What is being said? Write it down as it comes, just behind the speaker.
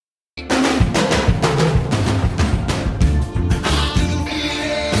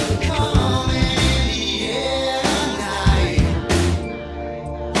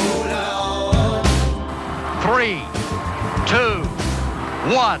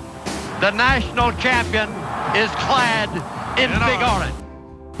The national champion is clad in big orange.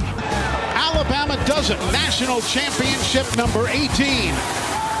 Alabama does it. National championship number 18.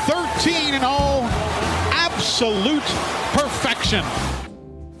 13-0. Absolute perfection.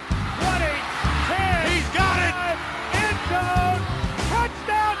 20, 10. He's got it. End zone.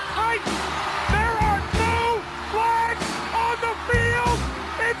 Touchdown Titans. There are no flags on the field.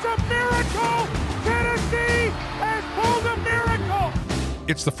 It's a miracle. Tennessee has pulled a miracle.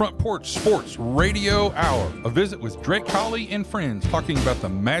 It's the Front Porch Sports Radio Hour, a visit with Drake Colley and friends talking about the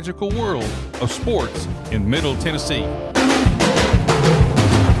magical world of sports in Middle Tennessee.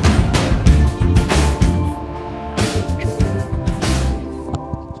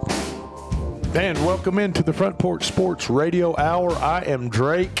 And welcome into the Front Porch Sports Radio Hour. I am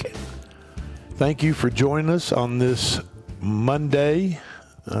Drake. Thank you for joining us on this Monday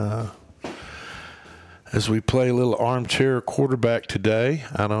as we play a little armchair quarterback today.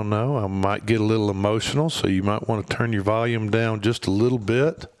 I don't know. I might get a little emotional, so you might want to turn your volume down just a little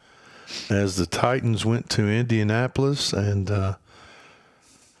bit as the Titans went to Indianapolis and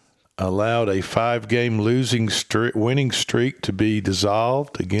allowed a 5-game winning streak to be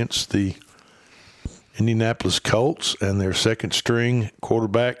dissolved against the Indianapolis Colts and their second-string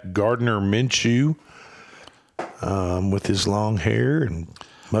quarterback, Gardner Minshew, with his long hair and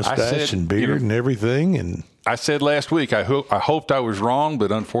mustache and beard and everything. And I said last week, I hoped I was wrong,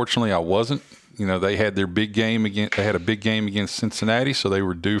 but unfortunately I wasn't. You know, they had their big game against. They had a big game against Cincinnati, so they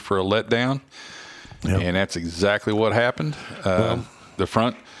were due for a letdown, and that's exactly what happened. The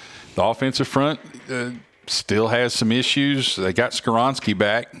offensive front still has some issues. They got Skoronski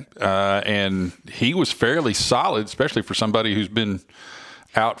back, and he was fairly solid, especially for somebody who's been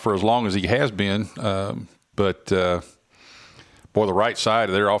out for as long as he has been. Boy, the right side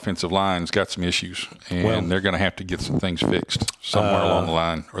of their offensive line's got some issues, and they're going to have to get some things fixed somewhere along the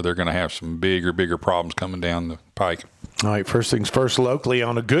line, or they're going to have some bigger problems coming down the pike. All right, first things first, locally,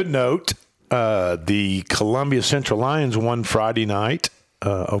 on a good note, the Columbia Central Lions won Friday night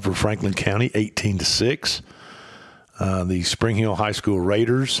over Franklin County, 18-6. The Spring Hill High School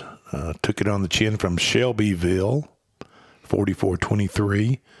Raiders took it on the chin from Shelbyville,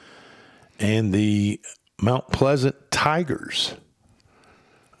 44-23. And the Mount Pleasant Tigers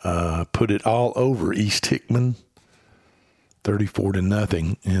put it all over East Hickman,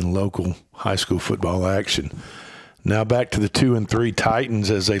 34-0 in local high school football action. Now back to the 2-3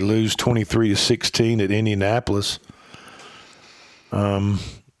 Titans as they lose 23-16 at Indianapolis. Couple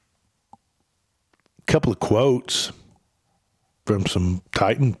of quotes from some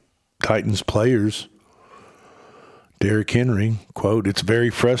Titans players. Derrick Henry, quote, "It's very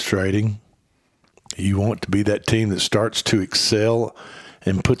frustrating. You want to be that team that starts to excel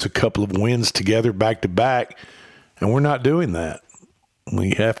and puts a couple of wins together back to back, and we're not doing that.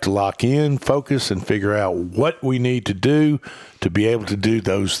 We have to lock in, focus, and figure out what we need to do to be able to do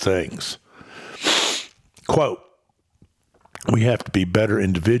those things." Quote, "We have to be better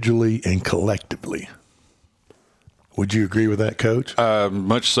individually and collectively." Would you agree with that, Coach?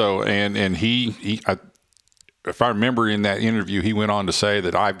 Much so, and he if I remember in that interview, he went on to say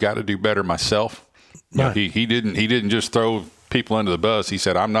that I've got to do better myself. Right. He didn't just throw people under the bus. He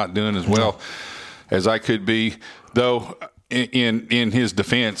said, I'm not doing as well as I could be. Though in his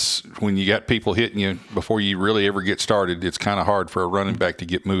defense, when you got people hitting you before you really ever get started, it's kind of hard for a running back to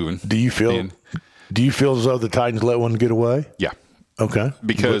get moving. Do you feel as though the Titans let one get away? Yeah. Okay.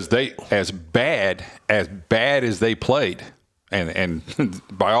 Because they as bad as they played, and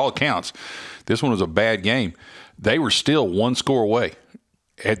by all accounts, this one was a bad game. They were still one score away.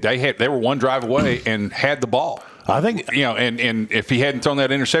 They were one drive away and had the ball. I think and if he hadn't thrown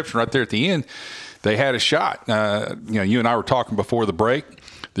that interception right there at the end, they had a shot. You and I were talking before the break.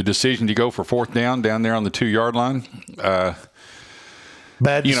 The decision to go for fourth down there on the 2-yard line.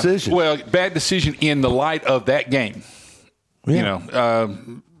 Bad decision. Bad decision in the light of that game. Yeah.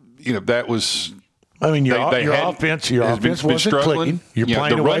 That was. I mean, your offense wasn't clicking. You're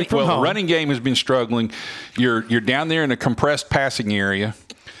playing away from home. The running game has been struggling. You're down there in a compressed passing area.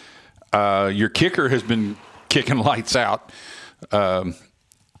 Your kicker has been kicking lights out, and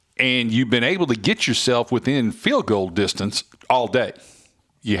you've been able to get yourself within field goal distance all day.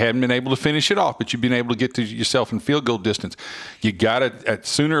 You haven't been able to finish it off, but you've been able to get to yourself in field goal distance. You got to,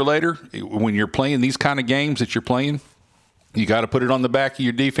 sooner or later, when you're playing these kind of games that you're playing, you got to put it on the back of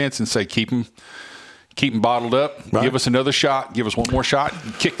your defense and say, keep them bottled up. Right. Give us another shot. Give us one more shot.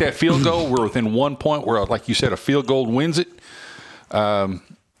 Kick that field goal. We're within 1 point where, like you said, a field goal wins it.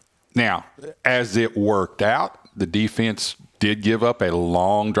 Now, as it worked out, the defense did give up a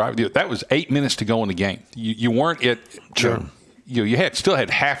long drive. That was 8 minutes to go in the game. You weren't at you still had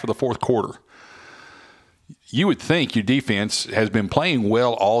half of the fourth quarter. You would think your defense has been playing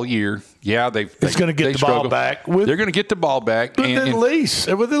well all year. Yeah, it's going to get the ball back. They're going to get the ball back. With at least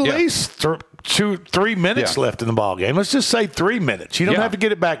 3 minutes left in the ball game. Let's just say 3 minutes. You don't have to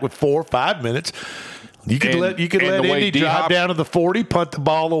get it back with 4 or 5 minutes. You could let Indy drive down to the 40, punt the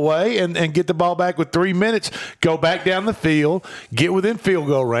ball away, and get the ball back with 3 minutes. Go back down the field, get within field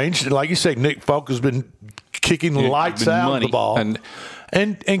goal range. Like you said, Nick Folk has been kicking the lights out of the ball.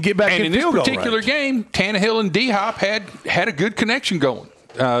 And get back in field goal range. In this particular game, Tannehill and D-Hop had a good connection going.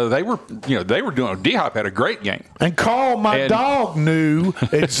 They were doing. D-Hop had a great game. And Carl, dog, knew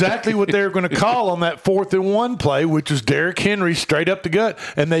exactly what they were going to call on that 4th and 1 play, which was Derrick Henry straight up the gut,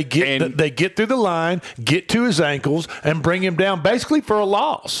 and they get through the line, get to his ankles, and bring him down basically for a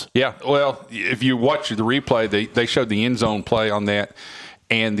loss. Yeah. Well, if you watch the replay, they showed the end zone play on that.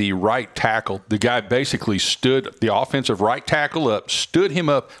 And the right tackle, the guy basically stood the offensive right tackle up, stood him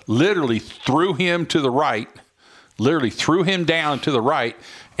up, literally threw him to the right, literally threw him down to the right,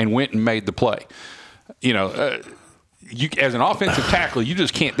 and went and made the play. You as an offensive tackle, you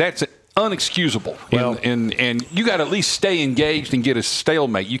just can't. That's unexcusable. Well, and you got to at least stay engaged and get a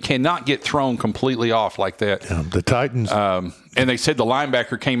stalemate. You cannot get thrown completely off like that. The Titans. And they said the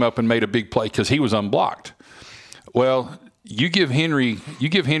linebacker came up and made a big play because he was unblocked. Well, you give Henry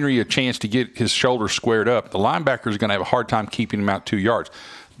a chance to get his shoulders squared up. The linebacker is going to have a hard time keeping him out 2 yards.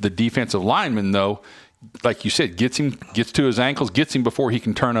 The defensive lineman, though, like you said, gets to his ankles, gets him before he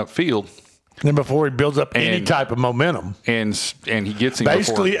can turn up field. And before he builds up any type of momentum. And he gets him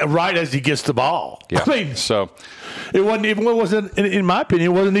basically right as he gets the ball. Yeah. I mean, so it wasn't in my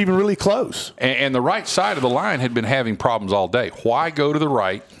opinion, it wasn't even really close. And the right side of the line had been having problems all day. Why go to the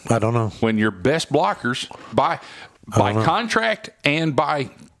right? I don't know. When your best blockers by contract and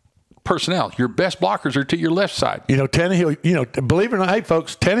by personnel, your best blockers are to your left side. Tannehill, believe it or not, hey,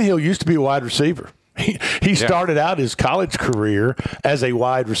 folks, Tannehill used to be a wide receiver. He started out his college career as a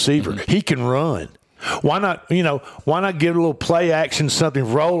wide receiver. Mm-hmm. He can run. Why not give a little play action,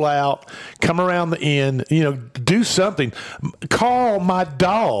 something, roll out, come around the end, do something. Carl, my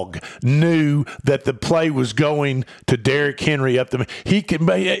dog, knew that the play was going to Derrick Henry up the. He can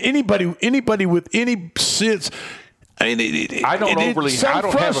anybody with any sense. It's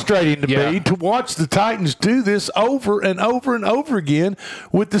so frustrating to me to watch the Titans do this over and over and over again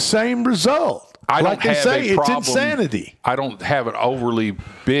with the same result. It's insanity. I don't have an overly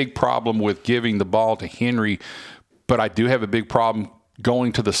big problem with giving the ball to Henry, but I do have a big problem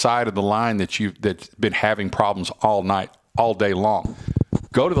going to the side of the line that's been having problems all day long.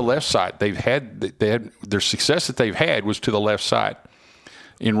 Go to the left side. They had their success that they've had was to the left side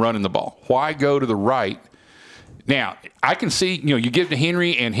in running the ball. Why go to the right? Now, I can see, you give to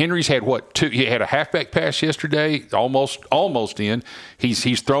Henry, and Henry's had he had a halfback pass yesterday, almost in.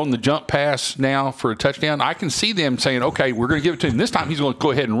 He's thrown the jump pass now for a touchdown. I can see them saying, okay, we're going to give it to him. This time he's going to go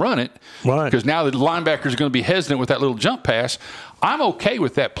ahead and run it. Right. Because now the linebackers are going to be hesitant with that little jump pass. I'm okay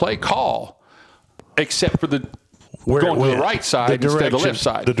with that play call, except for going to the right side instead of the left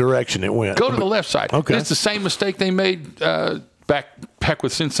side. The direction it went. Go to the left side. Okay. It's the same mistake they made back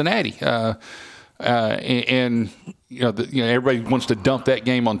with Cincinnati. Everybody wants to dump that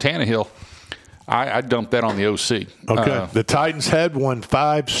game on Tannehill. I dumped that on the OC. Okay. The Titans had won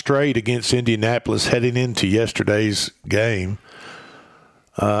 5 straight against Indianapolis heading into yesterday's game.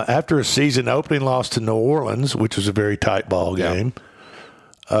 After a season opening loss to New Orleans, which was a very tight ball game,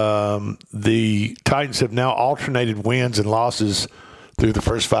 the Titans have now alternated wins and losses through the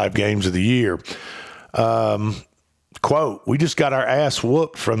first 5 games of the year. Quote, we just got our ass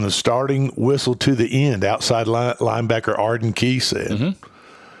whooped from the starting whistle to the end, outside linebacker Arden Key said.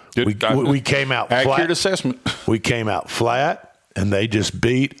 Mm-hmm. We came out accurate flat. Accurate assessment. We came out flat, and they just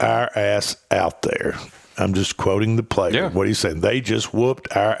beat our ass out there. I'm just quoting the player. Yeah. What he's saying. They just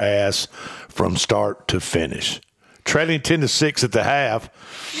whooped our ass from start to finish. Trailing 10-6 at the half,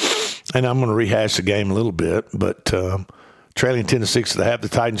 and I'm going to rehash the game a little bit, but trailing 10-6 at the half, the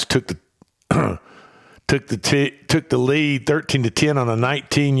Titans took the lead 13-10 on a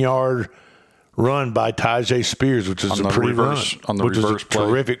 19-yard run by Tajay Spears, which was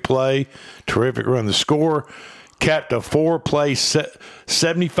terrific play, terrific run. The score capped a 4-play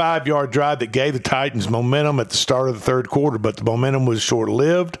 75-yard drive that gave the Titans momentum at the start of the third quarter, but the momentum was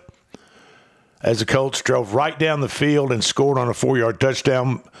short-lived as the Colts drove right down the field and scored on a 4-yard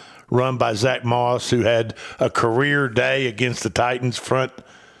touchdown run by Zach Moss, who had a career day against the Titans front.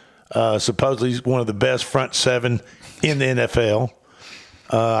 Supposedly one of the best front 7 in the NFL.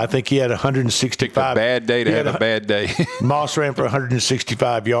 I think he had 165. Picked a bad day to have a bad day. Moss ran for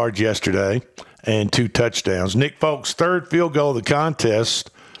 165 yards yesterday and 2 touchdowns. Nick Folk's third field goal of the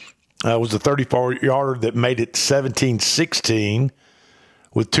contest was the 34-yarder that made it 17-16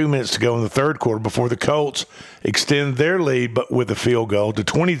 with 2 minutes to go in the third quarter before the Colts extend their lead, but with a field goal to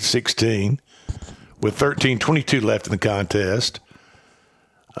 20-16 with 13:22 left in the contest.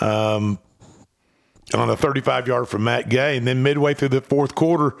 On a 35-yarder from Matt Gay. And then midway through the fourth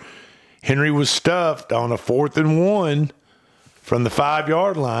quarter, Henry was stuffed on a 4th and 1 from the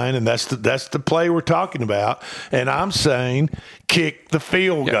 5-yard line, and that's the play we're talking about. And I'm saying kick the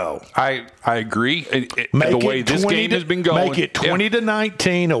field goal. I agree. The way this game has been going. Make it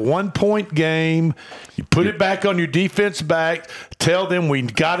 20-19, a 1-point game. You put it back on your defense back. Tell them we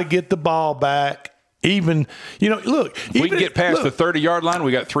got to get the ball back. Even, look. If we can get past the 30-yard line,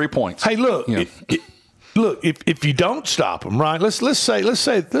 we got 3 points. Hey, look. Look, if you don't stop them, right? Let's say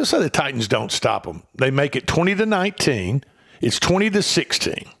the Titans don't stop them. They make it 20-19. It's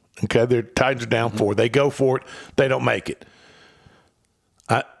 20-16. Okay, the Titans are down 4. They go for it. They don't make it.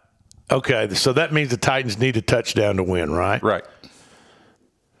 Okay, so that means the Titans need a touchdown to win, right? Right.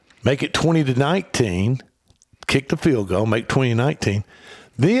 Make it 20-19. Kick the field goal. Make 20-19.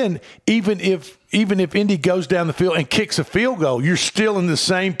 Then even if Indy goes down the field and kicks a field goal, you're still in the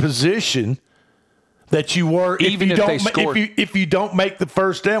same position that you were if you don't make the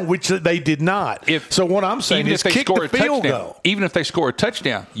first down, which they did not. So what I'm saying is kick the field goal. Even if they score a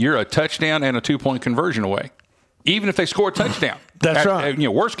touchdown, you're a touchdown and a 2-point conversion away. Even if they score a touchdown. That's right.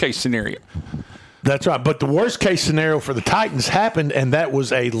 Worst case scenario. That's right. But the worst case scenario for the Titans happened, and that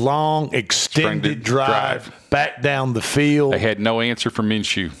was a long, extended drive back down the field. They had no answer from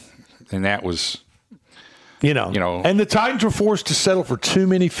Minshew, and that was... And the Titans were forced to settle for too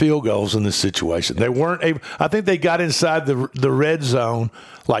many field goals in this situation. They weren't able. I think they got inside the red zone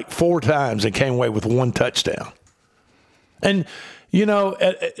like 4 times and came away with 1 touchdown. And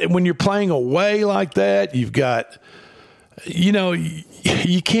when you're playing away like that, you've got,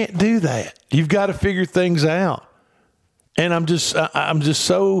 you can't do that. You've got to figure things out. And I'm just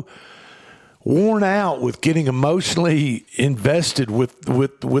so worn out with getting emotionally invested with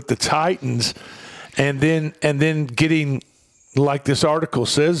the Titans. And then getting, like this article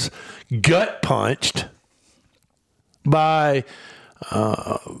says, gut punched by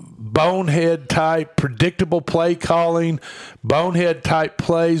bonehead type predictable play calling, bonehead type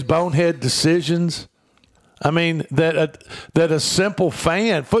plays, bonehead decisions. I mean that a simple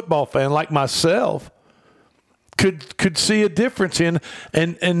football fan like myself, could see a difference in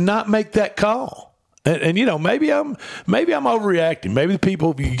and not make that call. And maybe I'm overreacting. Maybe the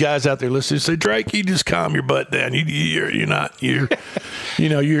people, you guys out there listening, say, Drake, you just calm your butt down. You're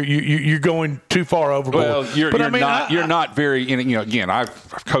going too far overboard. Well, you're not very. Again, I've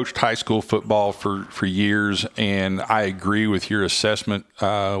coached high school football for years, and I agree with your assessment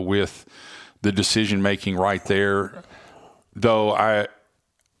with the decision making right there. Though I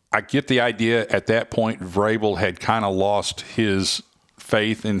get the idea at that point, Vrabel had kind of lost his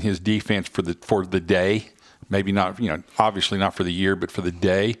faith in his defense for the day. Maybe not, obviously not for the year, but for the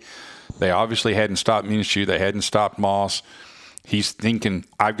day. They obviously hadn't stopped Minshew. They hadn't stopped Moss. He's thinking,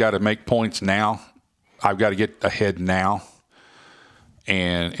 I've got to make points now. I've got to get ahead now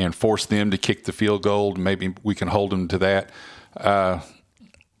and force them to kick the field goal. Maybe we can hold them to that.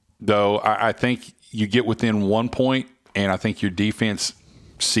 Though I think you get within 1 point, and I think your defense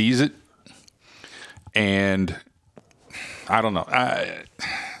sees it. And I don't know.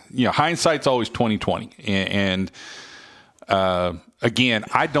 Hindsight's always 20/20, and again,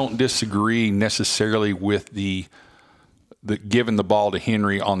 I don't disagree necessarily with the giving the ball to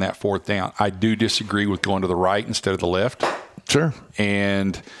Henry on that 4th down. I do disagree with going to the right instead of the left. Sure.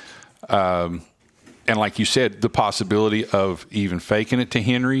 And like you said, the possibility of even faking it to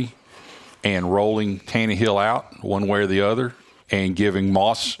Henry and rolling Tannehill out one way or the other, and giving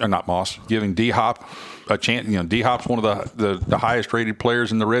giving D-Hop a chance. D-Hop's one of the highest rated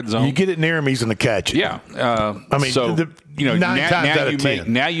players in the red zone. You get it near him, he's going to catch it. Yeah. So 9 times out of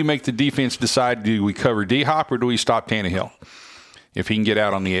 10. Now you make the defense decide: do we cover D-Hop or do we stop Tannehill if he can get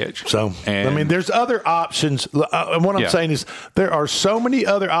out on the edge? So there's other options. What I'm saying is there are so many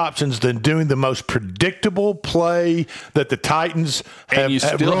other options than doing the most predictable play that the Titans have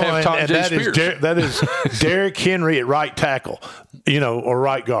run, and that is Derrick Henry at right tackle. Or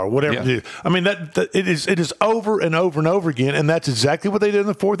right guard, whatever. Yeah. I mean, it is over and over and over again, and that's exactly what they did in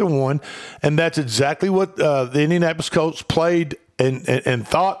the 4th and 1, and that's exactly what the Indianapolis Colts played and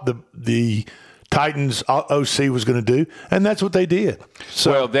thought the Titans OC was going to do, and that's what they did.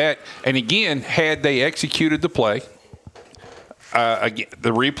 So, and again, had they executed the play, again,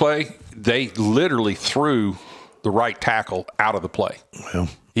 the replay, they literally threw the right tackle out of the play. Well,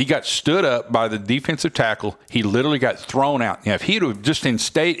 he got stood up by the defensive tackle. He literally got thrown out. Now, if he would just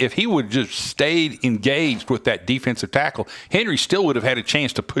stayed engaged with that defensive tackle, Henry still would have had a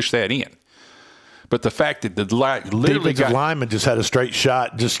chance to push that in. But the fact that the literally defensive lineman just had a straight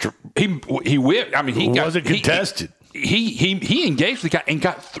shot. He whipped. I mean, he wasn't contested. He engaged the guy and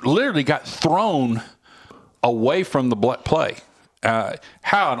literally got thrown away from the play. How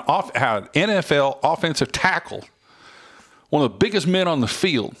an NFL offensive tackle, one of the biggest men on the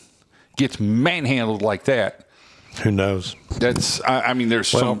field, gets manhandled like that. Who knows? There's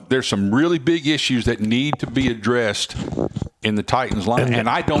some really big issues that need to be addressed in the Titans line, and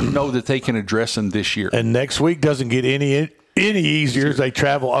I don't know that they can address them this year. And next week doesn't get any easier as they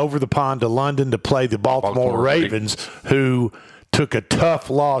travel over the pond to London to play the Baltimore Ravens, who took a tough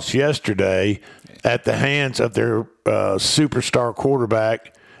loss yesterday at the hands of their superstar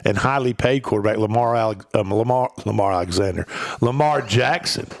quarterback and highly paid quarterback, Lamar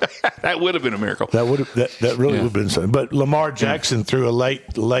Jackson. That would have been a miracle. That really would have been something. But Lamar Jackson threw a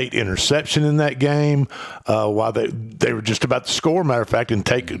late interception in that game while they were just about to score, matter of fact, and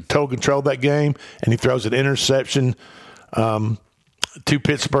take total control of that game, and he throws an interception to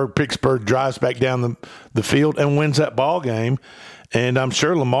Pittsburgh. Pittsburgh drives back down the field and wins that ball game. And I'm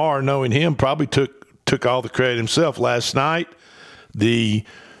sure Lamar, knowing him, probably took all the credit himself. Last night, the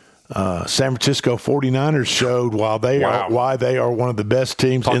San Francisco 49ers showed why they are one of the best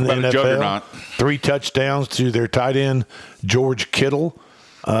teams in the NFL. 3 touchdowns to their tight end, George Kittle.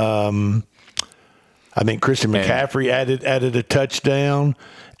 I think Christian McCaffrey added a touchdown,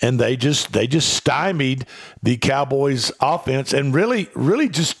 and they just stymied the Cowboys offense and really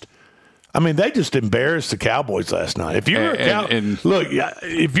just. I mean, they just embarrassed the Cowboys last night. If you're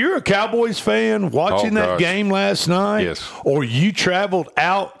if you're a Cowboys fan watching that game last night, yes, or you traveled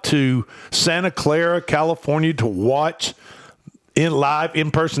out to Santa Clara, California to watch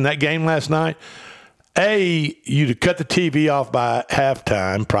in person that game last night, you'd cut the TV off by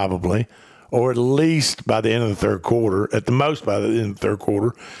halftime probably, or at least by the end of the third quarter, at the most by the end of the third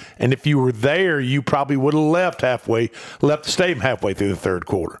quarter. And if you were there, you probably would have left the stadium halfway through the third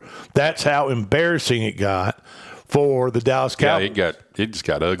quarter. That's how embarrassing it got for the Dallas Cowboys. Yeah, it just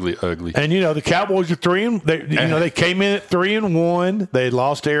got ugly. And the Cowboys are they came in at 3-1. They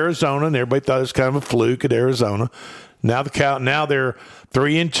lost to Arizona, and everybody thought it was kind of a fluke at Arizona. Now they're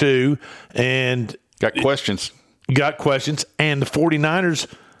 3-2 and got questions. And the 49ers,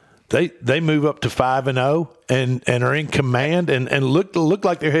 They move up to 5-0 and are in command and look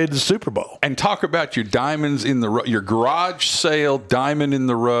like they're headed to the Super Bowl. And talk about your diamonds in the rough, your garage sale diamond in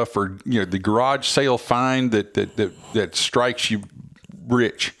the rough, or the garage sale find that strikes you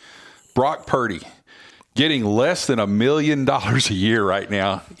rich. Brock Purdy getting less than $1 million a year right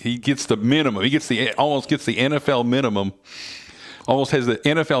now. He gets the minimum. He almost gets the NFL minimum. Almost has the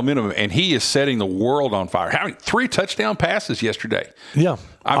NFL minimum, and he is setting the world on fire. How many 3 touchdown passes yesterday? Yeah,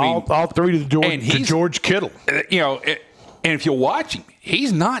 all 3 to George Kittle. And if you watch him,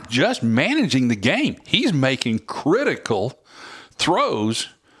 he's not just managing the game; he's making critical throws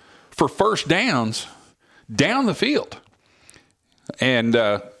for first downs down the field, and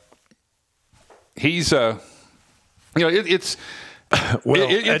he's it's. Well,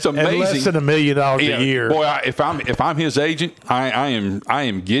 it's amazing. Less than $1 million a year. Boy, if I'm his agent, I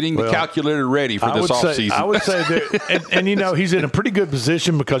am getting the calculator ready for this offseason. I would say that, and he's in a pretty good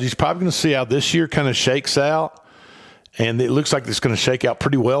position because he's probably going to see how this year kind of shakes out, and it looks like it's going to shake out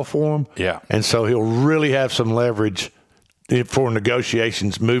pretty well for him. Yeah, and so he'll really have some leverage for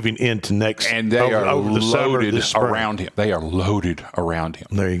negotiations moving into next. And they are loaded around him. They are loaded around him.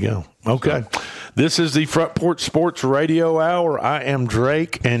 There you go. Okay. So, this is the Front Porch Sports Radio Hour. I am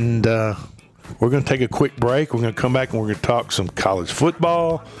Drake, and we're going to take a quick break. We're going to come back, and we're going to talk some college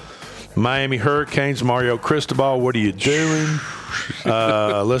football. Miami Hurricanes, Mario Cristobal, what are you doing?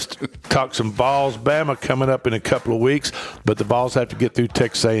 Let's talk some balls. Bama coming up in a couple of weeks, but the balls have to get through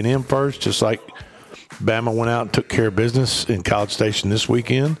Texas A&M first, just like Bama went out and took care of business in College Station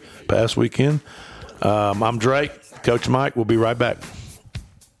past weekend. I'm Drake. Coach Mike, we'll be right back.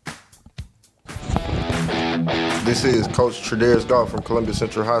 This is Coach Tredaris Goff from Columbia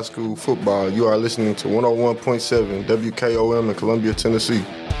Central High School football. You are listening to 101.7 WKOM in Columbia, Tennessee.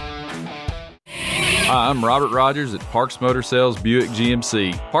 Hi, I'm Robert Rogers at Parks Motor Sales Buick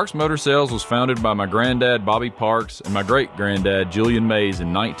GMC. Parks Motor Sales was founded by my granddad, Bobby Parks, and my great-granddad, Julian Mays,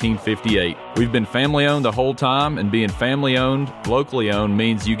 in 1958. We've been family-owned the whole time, and being family-owned, locally-owned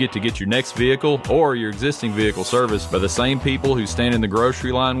means you get to get your next vehicle or your existing vehicle serviced by the same people who stand in the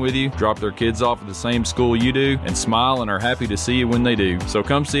grocery line with you, drop their kids off at the same school you do, and smile and are happy to see you when they do. So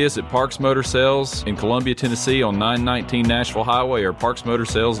come see us at Parks Motor Sales in Columbia, Tennessee on 919 Nashville Highway or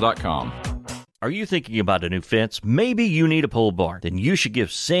parksmotorsales.com. Are you thinking about a new fence? Maybe you need a pole barn. Then you should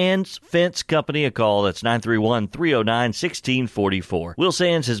give Sands Fence Company a call. That's 931-309-1644. Will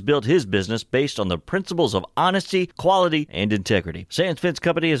Sands has built his business based on the principles of honesty, quality, and integrity. Sands Fence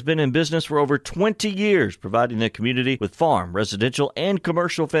Company has been in business for over 20 years, providing the community with farm, residential, and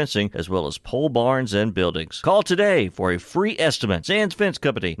commercial fencing, as well as pole barns and buildings. Call today for a free estimate. Sands Fence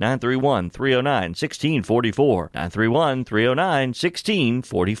Company, 931-309-1644.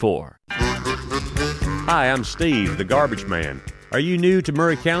 931-309-1644. Hi, I'm Steve, the Garbage Man. Are you new to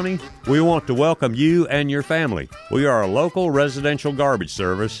Murray County? We want to welcome you and your family. We are a local residential garbage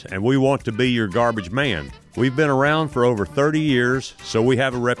service, and we want to be your garbage man. We've been around for over 30 years, so we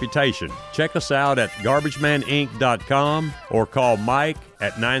have a reputation. Check us out at garbagemaninc.com or call Mike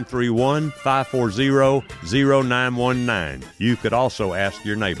at 931-540-0919. You could also ask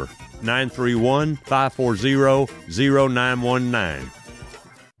your neighbor. 931-540-0919.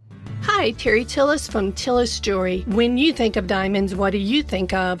 Hi, Terry Tillis from Tillis Jewelry. When you think of diamonds, what do you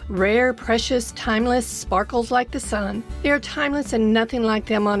think of? Rare, precious, timeless, sparkles like the sun. They're timeless and nothing like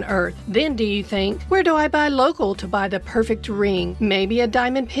them on earth. Then do you think, where do I buy local to buy the perfect ring? Maybe a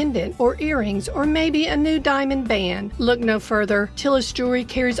diamond pendant or earrings, or maybe a new diamond band. Look no further. Tillis Jewelry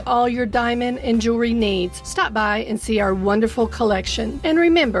carries all your diamond and jewelry needs. Stop by and see our wonderful collection. And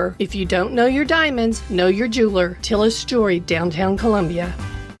remember, if you don't know your diamonds, know your jeweler. Tillis Jewelry, downtown Columbia.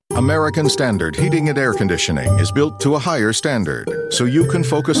 American Standard Heating and Air Conditioning is built to a higher standard, so you can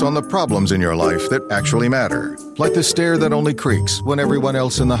focus on the problems in your life that actually matter, like the stair that only creaks when everyone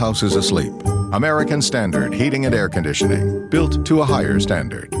else in the house is asleep. American Standard Heating and Air Conditioning, built to a higher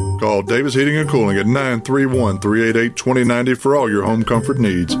standard. Call Davis Heating and Cooling at 931-388-2090 for all your home comfort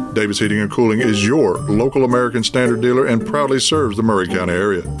needs. Davis Heating and Cooling is your local American Standard dealer and proudly serves the Murray County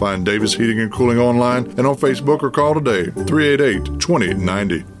area. Find Davis Heating and Cooling online and on Facebook or call today,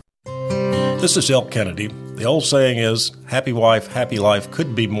 388-2090. This is Elk Kennedy. The old saying is, happy wife, happy life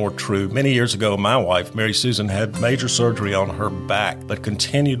could be more true. Many years ago, my wife, Mary Susan, had major surgery on her back, but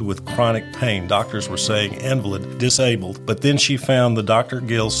continued with chronic pain. Doctors were saying invalid, disabled, but then she found the Dr.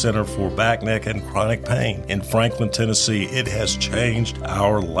 Gill Center for Back, Neck, and Chronic Pain in Franklin, Tennessee. It has changed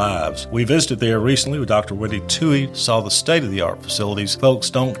our lives. We visited there recently with Dr. Wendy Toohey, saw the state-of-the-art facilities. Folks,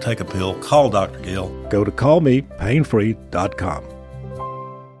 don't take a pill. Call Dr. Gill. Go to callmepainfree.com.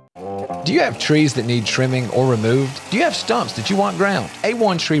 Do you have trees that need trimming or removed? Do you have stumps that you want ground?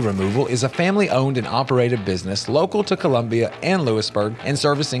 A1 Tree Removal is a family-owned and operated business local to Columbia and Lewisburg and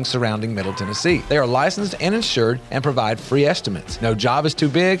servicing surrounding Middle Tennessee. They are licensed and insured and provide free estimates. No job is too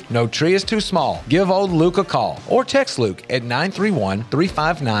big, no tree is too small. Give old Luke a call or text Luke at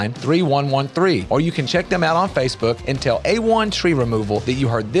 931-359-3113, or you can check them out on Facebook and tell A1 Tree Removal that you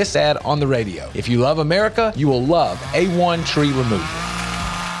heard this ad on the radio. If you love America, you will love A1 Tree Removal.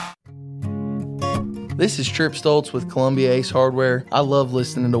 This is Trip Stoltz with Columbia Ace Hardware. I love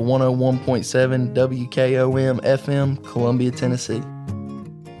listening to 101.7 WKOM FM, Columbia, Tennessee.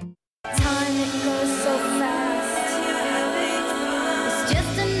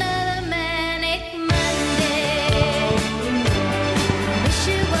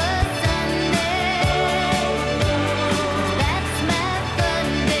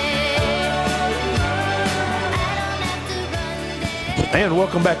 And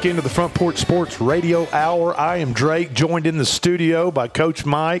welcome back into the Front Porch Sports Radio Hour. I am Drake, joined in the studio by Coach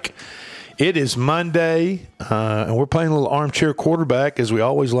Mike. It is Monday, and we're playing a little armchair quarterback, as we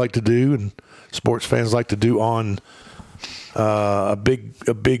always like to do, and sports fans like to do on a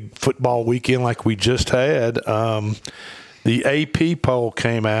big football weekend like we just had. The AP poll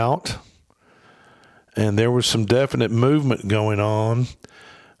came out, and there was some definite movement going on.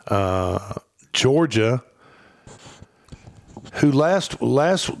 Georgia, who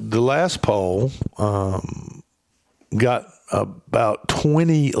the last poll got about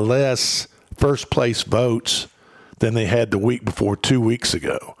 20 less first place votes than they had the week before 2 weeks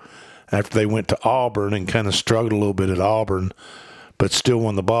ago, after they went to Auburn and kind of struggled a little bit at Auburn, but still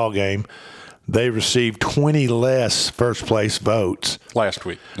won the ball game. They received 20 less first place votes last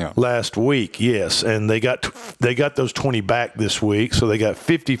week. Yeah, last week, yes, and they got those 20 back this week, so they got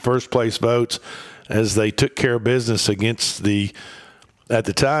 50 first place votes as they took care of business against the at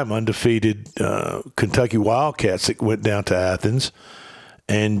the time, undefeated Kentucky Wildcats that went down to Athens.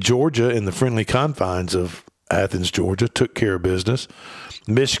 And Georgia, in the friendly confines of Athens, Georgia, took care of business.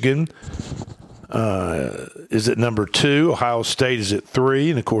 Michigan is at number 2. Ohio State is at 3.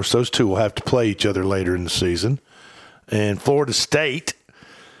 And, of course, those two will have to play each other later in the season. And Florida State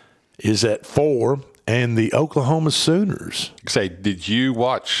is at 4. And the Oklahoma Sooners. Say, did you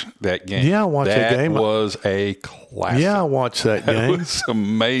watch that game? Yeah, I watched that game. That was a classic. Yeah, I watched that game. It was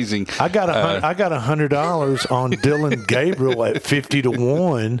amazing. I got $100 on Dylan Gabriel at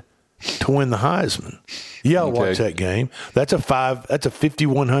 50-1 to win the Heisman. Yeah, I watched that game. That's a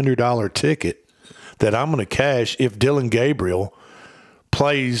 $5,100 ticket that I'm going to cash if Dylan Gabriel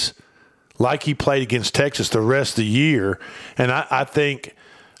plays like he played against Texas the rest of the year. And I think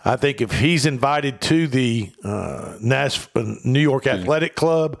if he's invited to the New York Athletic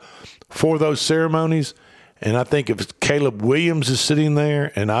Club for those ceremonies, and I think if Caleb Williams is sitting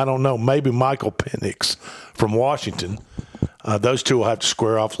there, and I don't know, maybe Michael Penix from Washington, those two will have to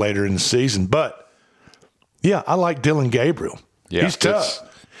square off later in the season. But, yeah, I like Dylan Gabriel. Yeah, he's tough.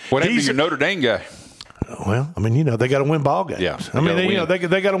 What happened to your Notre Dame guy? Well, I mean, they got to win ball games. Yeah,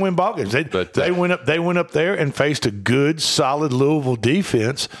 they got to win ball games. They went up there and faced a good, solid Louisville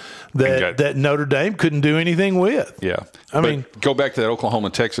defense that Notre Dame couldn't do anything with. Yeah, I mean, go back to that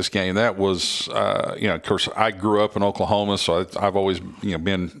Oklahoma-Texas game. That was, of course, I grew up in Oklahoma, so I've always,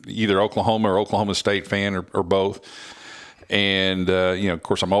 been either Oklahoma or Oklahoma State fan or both. And of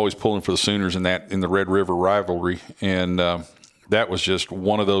course, I'm always pulling for the Sooners in the Red River rivalry, and that was just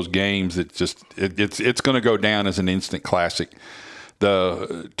one of those games that it's going to go down as an instant classic.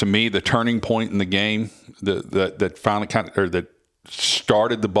 To me, the turning point in the game that finally that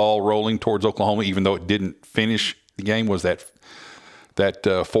started the ball rolling towards Oklahoma, even though it didn't finish the game, was that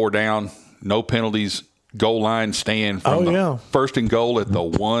 4 down, no penalties, goal line stand from the first and goal at the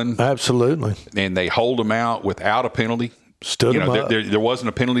 1. Absolutely. And they hold them out without a penalty. Stood them up. There wasn't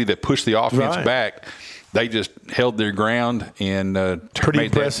a penalty that pushed the offense back. They just held their ground and pretty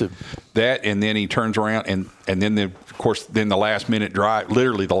impressive. That and then he turns around and then the last minute drive,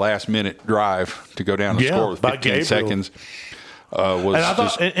 literally the last minute drive to go down and score with 15 seconds was. And I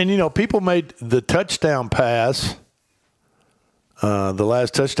thought, people made the touchdown pass. The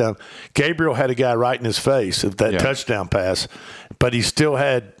last touchdown, Gabriel had a guy right in his face of that touchdown pass, but he still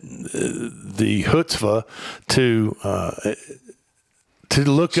had the chutzpah to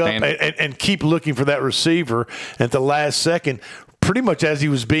look up and keep looking for that receiver at the last second, pretty much as he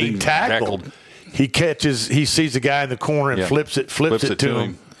was being tackled. He sees the guy in the corner and flips it to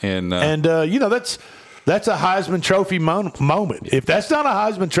him. And that's a Heisman Trophy moment. If that's not a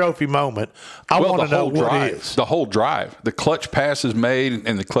Heisman Trophy moment, I want to know what it is. The whole drive, the clutch pass is made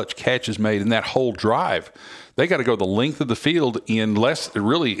and the clutch catch is made, and that whole drive, they got to go the length of the field in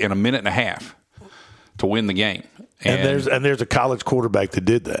in a minute and a half to win the game. And there's a college quarterback that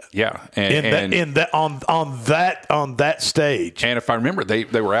did that. Yeah, on that stage. And if I remember, they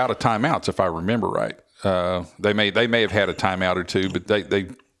were out of timeouts. If I remember right, they may have had a timeout or two, but they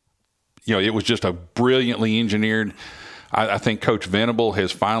it was just a brilliantly engineered. I think Coach Venable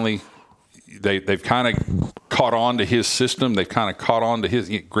has finally they've kind of caught on to his system. They've kind of caught on to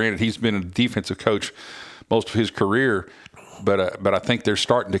his. Granted, he's been a defensive coach most of his career, but I think they're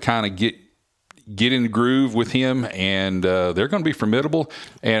starting to kind of get in the groove with him, and they're going to be formidable.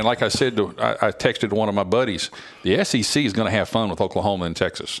 And like I said, I texted one of my buddies, the SEC is going to have fun with Oklahoma and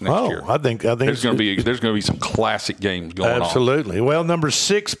Texas next year. I think there's going to be some classic games going on. Absolutely. Well, number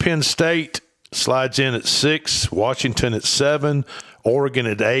 6, Penn State slides in at 6, Washington at 7, Oregon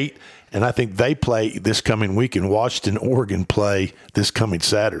at 8, and I think they play this coming weekend. Washington, Oregon play this coming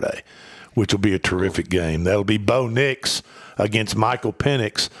Saturday, which will be a terrific game. That'll be Bo Nix against Michael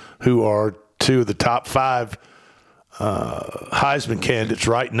Penix, who are 2 of the top 5 Heisman candidates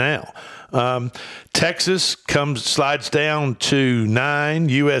right now. Texas slides down to 9.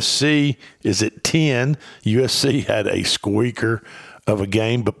 USC is at 10. USC had a squeaker of a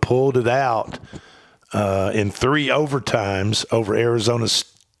game, but pulled it out in 3 overtimes over Arizona.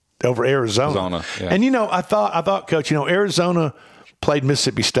 Yeah. And I thought, Coach, Arizona played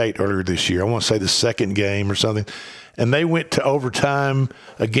Mississippi State earlier this year. I want to say the second game or something. And they went to overtime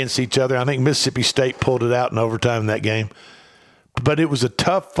against each other. I think Mississippi State pulled it out in overtime in that game. But it was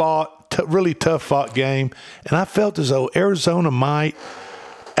a really tough fought game. And I felt as though Arizona might,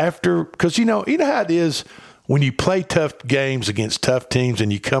 because you know how it is when you play tough games against tough teams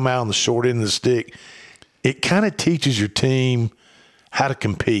and you come out on the short end of the stick, it kind of teaches your team how to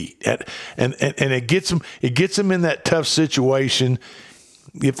compete. And it gets them in that tough situation.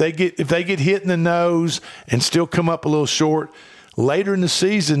 If they get hit in the nose and still come up a little short, later in the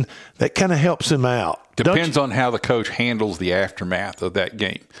season, that kind of helps him out. Depends on how the coach handles the aftermath of that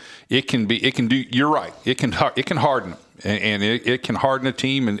game. It can do. You're right. It can harden them, and it can harden a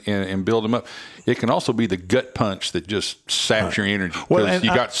team and build them up. It can also be the gut punch that just saps your energy because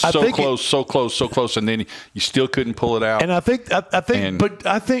you got so close, and then you still couldn't pull it out. And I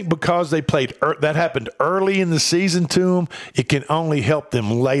think because they played, that happened early in the season to them, it can only help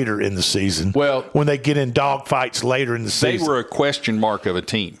them later in the season. Well, when they get in dogfights later in the season, they were a question mark of a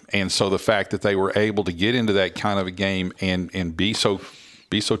team, and so the fact that they were able to get into that kind of a game and be so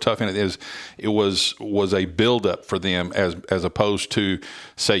tough in it was a buildup for them as opposed to,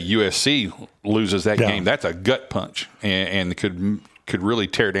 say, USC loses that game. That's a gut punch and could really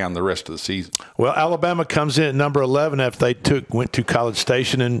tear down the rest of the season. Well, Alabama comes in at number 11 after they went to College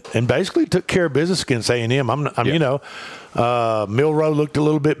Station and basically took care of business against A&M. Milroe looked a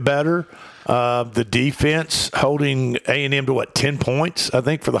little bit better. The defense holding A&M to 10 points, I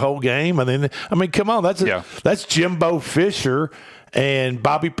think, for the whole game. I mean, come on, that's Jimbo Fisher and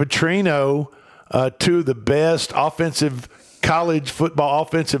Bobby Petrino, two of the best college football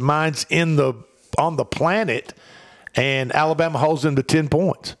offensive minds on the planet, and Alabama holds them to 10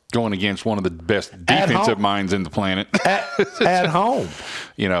 points. Going against one of the best defensive minds in the planet at home.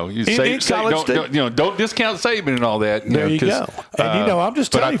 Don't discount Saban and all that. There you go. And I'm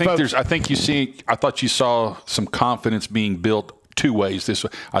just telling you, folks. I thought you saw some confidence being built two ways.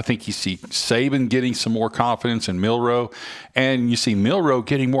 I think you see Saban getting some more confidence in Milroe, and you see Milroe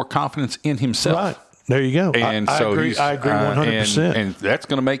getting more confidence in himself. Right. There you go. And I agree 100%. And that's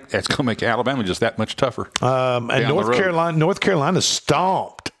going to make Alabama just that much tougher. And North Carolina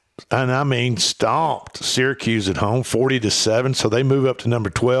stomped, and I mean stomped Syracuse at home 40-7. So they move up to number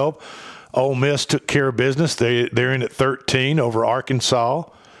 12. Ole Miss took care of business. They're in at 13 over Arkansas.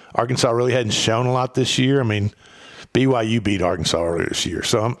 Arkansas really hadn't shown a lot this year. I mean, BYU beat Arkansas earlier this year.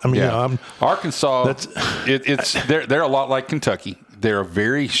 So Arkansas. They're a lot like Kentucky. They're a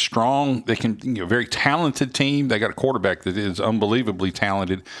very strong, very talented team. They got a quarterback that is unbelievably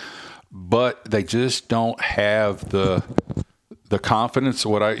talented, but they just don't have the confidence.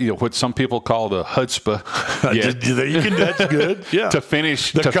 What some people call the chutzpah. That's good. Yeah. to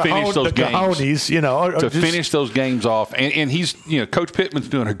finish those games. Finish those games off, and he's Coach Pittman's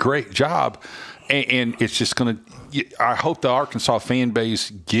doing a great job, and it's just going to. I hope the Arkansas fan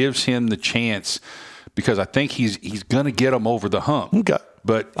base gives him the chance. Because I think he's going to get them over the hump. Okay.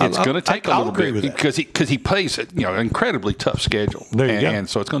 But it's going to take a little bit because he plays an incredibly tough schedule. There you go. And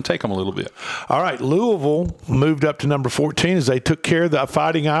so it's going to take him a little bit. All right, Louisville moved up to number 14 as they took care of the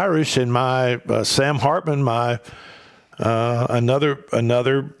Fighting Irish and my Sam Hartman, my another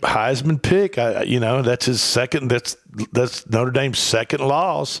Heisman pick. That's his second. That's Notre Dame's second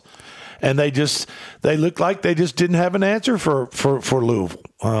loss. And they looked like they just didn't have an answer for Louisville.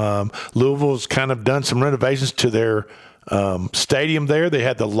 Louisville's kind of done some renovations to their stadium there. They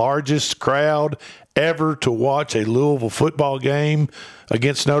had the largest crowd ever to watch a Louisville football game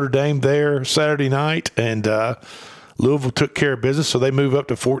against Notre Dame there Saturday night. And Louisville took care of business, so they move up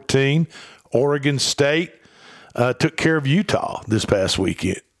to 14. Oregon State took care of Utah this past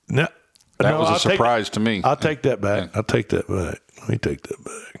weekend. That was a surprise to me. I'll take that back. Let me take that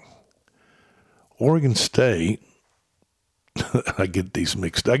back. Oregon State, I get these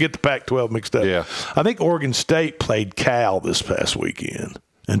mixed. I get the Pac-12 mixed up. Yeah. I think Oregon State played Cal this past weekend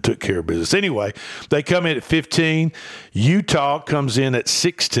and took care of business. Anyway, they come in at 15. Utah comes in at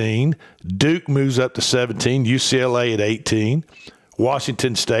 16. Duke moves up to 17. UCLA at 18.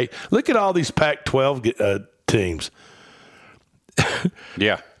 Washington State. Look at all these Pac-12 teams.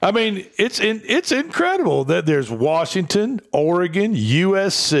 Yeah. I mean, it's incredible that there's Washington, Oregon,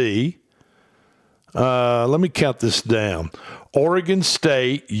 USC. Let me count this down. Oregon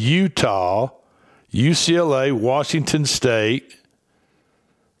State, Utah, UCLA, Washington State.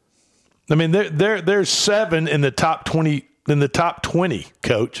 I mean, there's 7 in the top 20. In the top 20,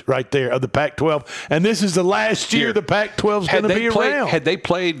 Coach, right there of the Pac-12, and this is the last year the Pac-12 is going to be around. Had they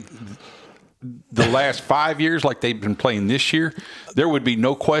played the last 5 years like they've been playing this year, there would be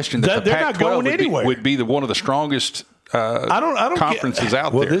no question that the Pac-12 would be one of the strongest. Conferences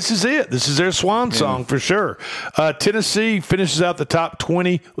out there. Well, this is it. This is their swan song for sure. Tennessee finishes out the top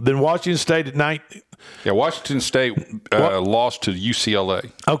 20. Then Washington State at 19. Yeah, Washington State lost to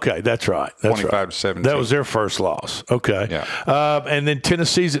UCLA. Okay, that's right. 25-17. That was their first loss. Okay. Yeah. And then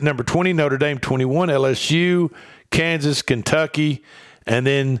Tennessee's at number 20. Notre Dame 21. LSU, Kansas, Kentucky, and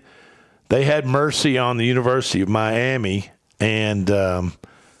then they had mercy on the University of Miami and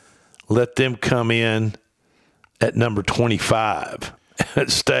let them come in at number 25,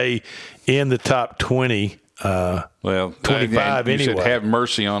 stay in the top 20 Well, 25 you anyway. should have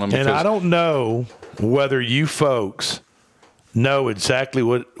mercy on them. And I don't know whether you folks know exactly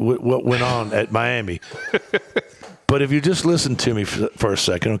what went on at Miami. But if you just listen to me for a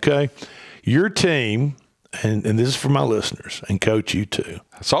second, okay? Your team, and this is for my listeners, and Coach, you too.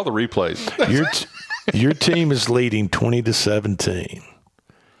 I saw the replays. Your team is leading 20-17.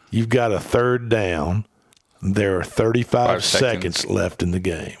 You've got a third down. There are 35 seconds left in the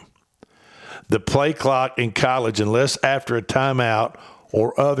game. The play clock in college, unless after a timeout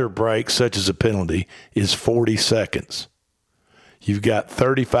or other break, such as a penalty, is 40 seconds. You've got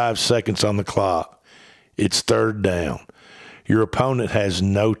 35 seconds on the clock. It's third down. Your opponent has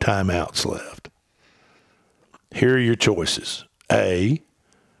no timeouts left. Here are your choices. A,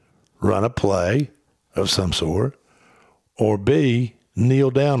 run a play of some sort, or B,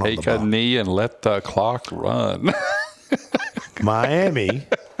 kneel down on the ball. Take a knee and let the clock run. Miami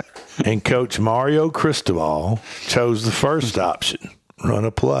and Coach Mario Cristobal chose the first option, run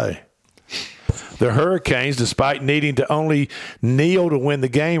a play. The Hurricanes, despite needing to only kneel to win the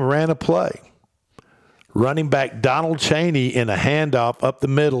game, ran a play. Running back Donald Chaney in a handoff up the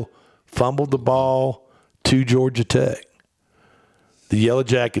middle fumbled the ball to Georgia Tech. The Yellow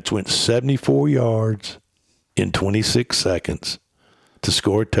Jackets went 74 yards in 26 seconds to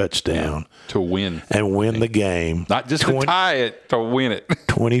score a touchdown. To win. And win the game. Not just to tie it, to win it.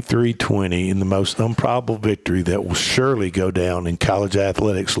 23-20 in the most improbable victory that will surely go down in college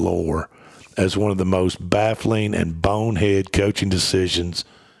athletics lore as one of the most baffling and bonehead coaching decisions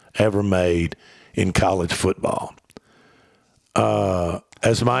ever made in college football.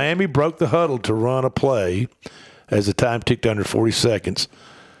 As Miami broke the huddle to run a play, as the time ticked under 40 seconds,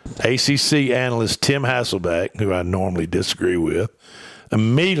 ACC analyst Tim Hasselbeck, who I normally disagree with,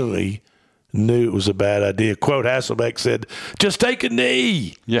 immediately knew it was a bad idea. Quote, Hasselbeck said, "Just take a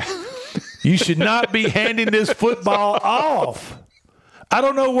knee. Yeah. You should not be handing this football off." I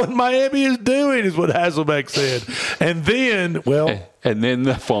don't know what Miami is doing, is what Hasselbeck said. And then, and then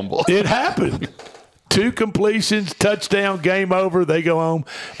the fumble. It happened. 2 completions, touchdown, game over. They go home.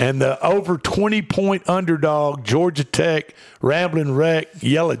 And the over 20-point underdog, Georgia Tech, Ramblin' Wreck,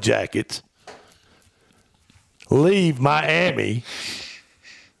 Yellow Jackets, leave Miami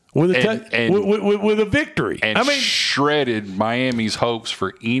with a victory. And shredded Miami's hopes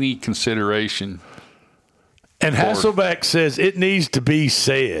for any consideration. And Hasselbeck says it needs to be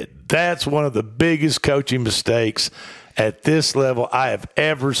said. That's one of the biggest coaching mistakes at this level I have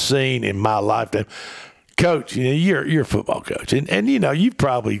ever seen in my lifetime. Coach, you're a football coach, and you've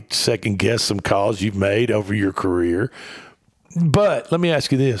probably second-guessed some calls you've made over your career. But let me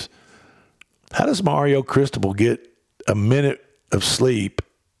ask you this. How does Mario Cristobal get a minute of sleep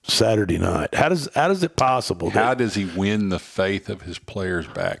Saturday night? How is it possible? How does he win the faith of his players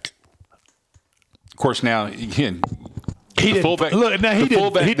back? Of course, now, again, the fullback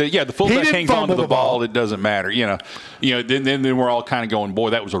hangs on to the ball. It doesn't matter. Then we're all kind of going, boy,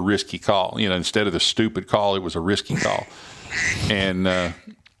 that was a risky call. Instead of the stupid call, it was a risky call. And,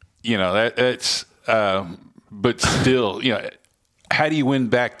 that's but still, how do you win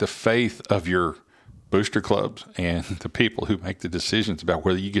back the faith of your booster clubs and the people who make the decisions about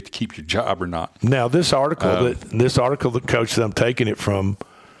whether you get to keep your job or not? Now, this article that Coach that I'm taking it from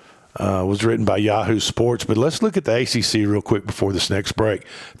was written by Yahoo Sports. But let's look at the ACC real quick before this next break.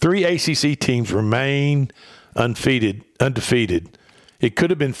 3 ACC teams remain undefeated. It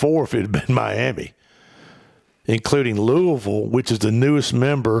could have been 4 if it had been Miami, including Louisville, which is the newest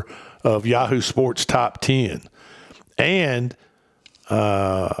member of Yahoo Sports Top 10. And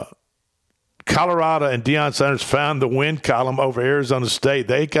Colorado and Deion Sanders found the win column over Arizona State.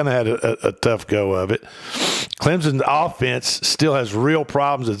 They kind of had a tough go of it. Clemson's offense still has real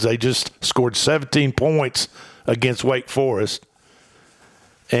problems as they just scored 17 points against Wake Forest.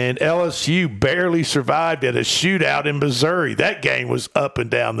 And LSU barely survived at a shootout in Missouri. That game was up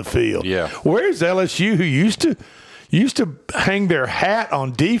and down the field. Yeah. Where's LSU, who used to hang their hat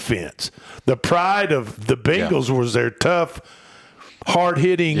on defense? The pride of the Bengals was their tough,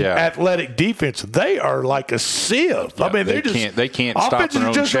 hard-hitting, athletic defense. They are like a sieve. Yeah, I mean, they can't stop their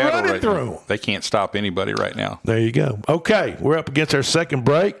own shadow right now. They can't stop anybody right now. There you go. Okay, we're up against our second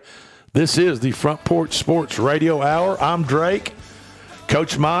break. This is the Front Porch Sports Radio Hour. I'm Drake.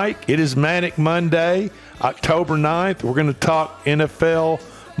 Coach Mike, it is Manic Monday, October 9th. We're going to talk NFL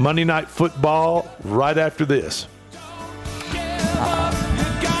Monday Night Football right after this.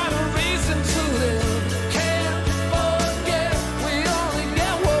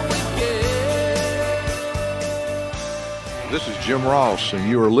 This is Jim Ross, and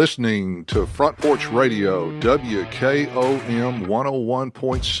you are listening to Front Porch Radio, WKOM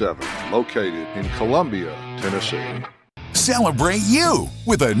 101.7, located in Columbia, Tennessee. Celebrate you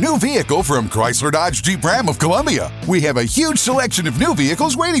with a new vehicle from Chrysler Dodge Jeep Ram of Columbia. We have a huge selection of new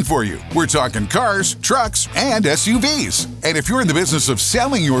vehicles waiting for you. We're talking cars, trucks, and SUVs. And if you're in the business of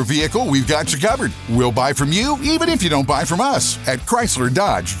selling your vehicle, we've got you covered. We'll buy from you even if you don't buy from us. At Chrysler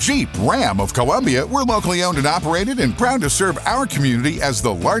Dodge Jeep Ram of Columbia, we're locally owned and operated and proud to serve our community as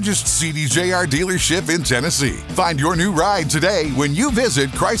the largest CDJR dealership in Tennessee. Find your new ride today when you visit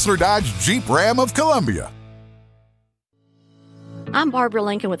Chrysler Dodge Jeep Ram of Columbia. I'm Barbara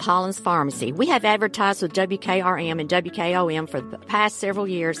Lincoln with Hollins Pharmacy. We have advertised with WKRM and WKOM for the past several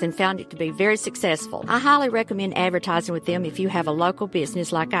years and found it to be very successful. I highly recommend advertising with them if you have a local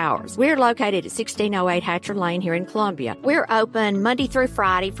business like ours. We're located at 1608 Hatcher Lane here in Columbia. We're open Monday through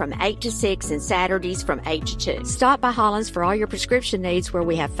Friday from 8 to 6 and Saturdays from 8 to 2. Stop by Hollins for all your prescription needs where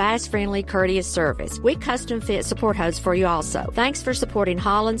we have fast, friendly, courteous service. We custom fit support hose for you also. Thanks for supporting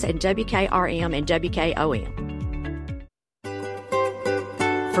Hollins and WKRM and WKOM.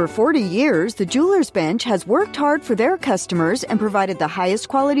 For 40 years, the Jeweler's Bench has worked hard for their customers and provided the highest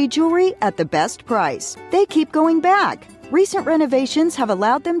quality jewelry at the best price. They keep going back. Recent renovations have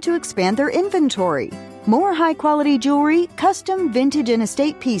allowed them to expand their inventory. More high-quality jewelry, custom vintage and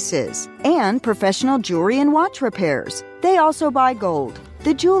estate pieces, and professional jewelry and watch repairs. They also buy gold.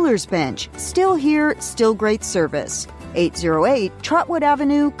 The Jeweler's Bench, still here, still great service. 808 Trotwood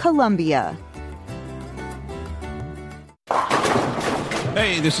Avenue, Columbia.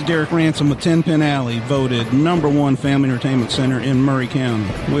 Hey, this is Derek Ransom with 10 Pin Alley, voted #1 family entertainment center in Murray County.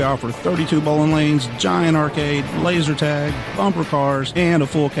 We offer 32 bowling lanes, giant arcade, laser tag, bumper cars, and a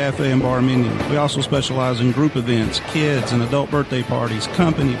full cafe and bar menu. We also specialize in group events, kids and adult birthday parties,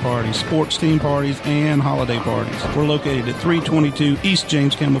 company parties, sports team parties, and holiday parties. We're located at 322 East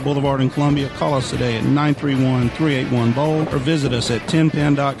James Campbell Boulevard in Columbia. Call us today at 931-381-BOWL or visit us at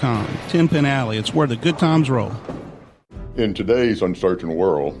 10pin.com. 10 Pin Alley, it's where the good times roll. In today's uncertain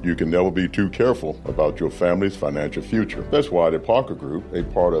world, you can never be too careful about your family's financial future. That's why the Parker Group, a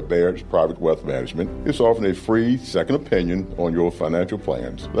part of Baird's Private Wealth Management, is offering a free second opinion on your financial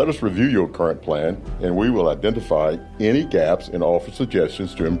plans. Let us review your current plan, and we will identify any gaps and offer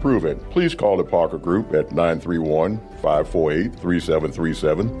suggestions to improve it. Please call the Parker Group at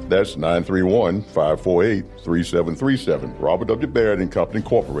 931-548-3737. That's 931-548-3737. Robert W. Baird & Company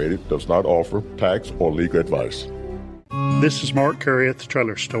Incorporated does not offer tax or legal advice. This is Mark Curry at the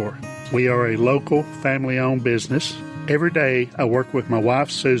Trailer Store. We are a local, family-owned business. Every day, I work with my wife,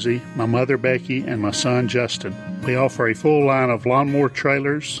 Susie, my mother, Becky, and my son, Justin. We offer a full line of lawnmower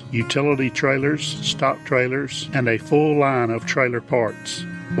trailers, utility trailers, stock trailers, and a full line of trailer parts.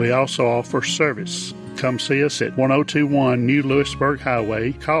 We also offer service. Come see us at 1021 New Lewisburg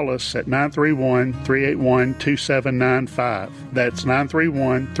Highway. Call us at 931-381-2795. That's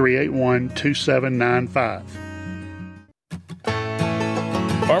 931-381-2795.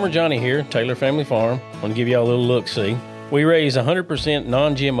 Farmer Johnny here, Taylor Family Farm. I want to give y'all a little look-see. We raise 100%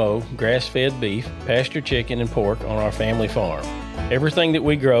 non-GMO, grass-fed beef, pasture chicken, and pork on our family farm. Everything that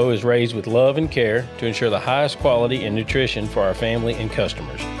we grow is raised with love and care to ensure the highest quality and nutrition for our family and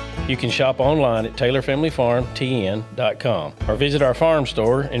customers. You can shop online at TaylorFamilyFarmTN.com or visit our farm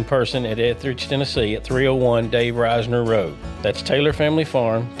store in person at Etheridge, Tennessee at 301 Dave Reisner Road. That's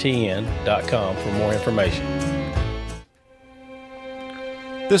TaylorFamilyFarmTN.com for more information.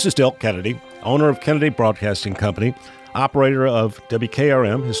 This is Del Kennedy, owner of Kennedy Broadcasting Company, operator of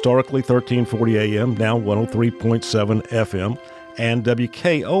WKRM, historically 1340 AM, now 103.7 FM, and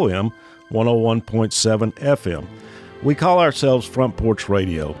WKOM 101.7 FM. We call ourselves Front Porch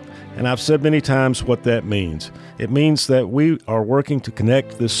Radio, and I've said many times what that means. It means that we are working to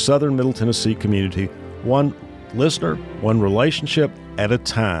connect this southern Middle Tennessee community, one listener, one relationship at a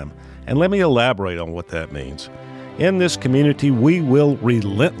time. And let me elaborate on what that means. In this community, we will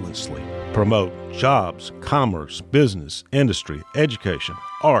relentlessly promote jobs, commerce, business, industry, education,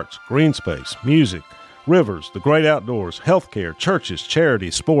 arts, green space, music, rivers, the great outdoors, healthcare, churches,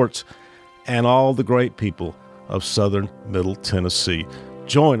 charities, sports, and all the great people of southern Middle Tennessee.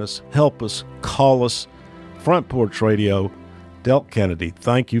 Join us, help us, call us. Front Porch Radio, Del Kennedy,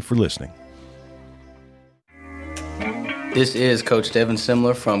 thank you for listening. This is Coach Devin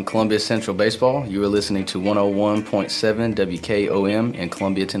Simler from Columbia Central Baseball. You are listening to 101.7 WKOM in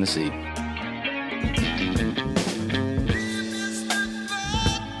Columbia, Tennessee.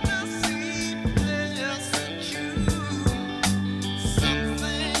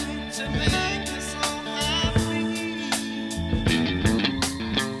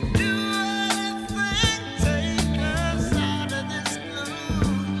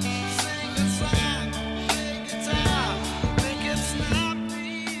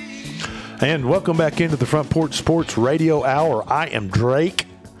 And welcome back into the Front Porch Sports Radio Hour. I am Drake.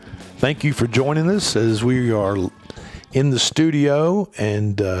 Thank you for joining us as we are in the studio,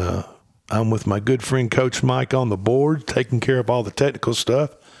 and I'm with my good friend Coach Mike on the board, taking care of all the technical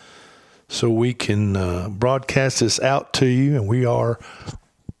stuff so we can broadcast this out to you. And we are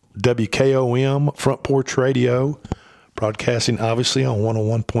WKOM Front Porch Radio, broadcasting obviously on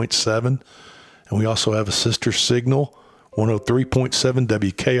 101.7, and we also have a sister signal, 103.7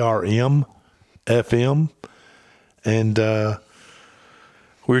 WKRM FM. And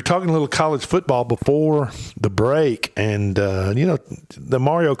we were talking a little college football before the break, and the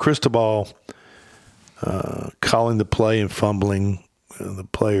Mario Cristobal calling the play and fumbling, the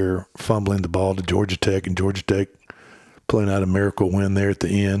player fumbling the ball to Georgia Tech, and Georgia Tech pulling out a miracle win there at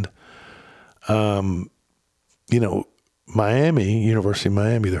the end. Miami, University of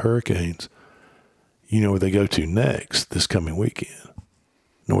Miami, the Hurricanes, where they go to next this coming weekend?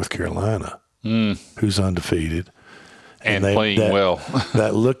 North Carolina, who's undefeated. And playing well.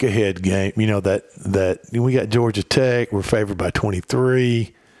 That look-ahead game, that we got Georgia Tech. We're favored by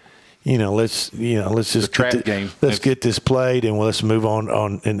 23. Let's just get this played, and let's move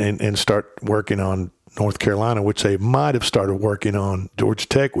on and start working on North Carolina, which they might have started working on Georgia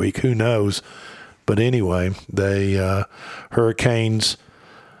Tech week. Who knows? But anyway, they Hurricanes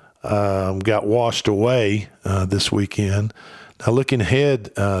got washed away this weekend. Now, looking ahead,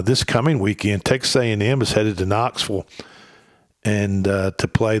 this coming weekend, Texas A&M is headed to Knoxville and to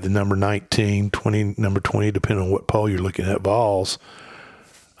play the number 19, 20, number 20, depending on what poll you're looking at, Vols.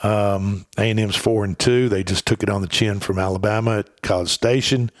 A&M's 4-2. They just took it on the chin from Alabama at College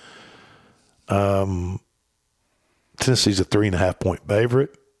Station. Tennessee's a 3.5-point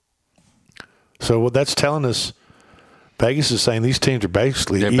favorite. So what that's telling us, Vegas is saying these teams are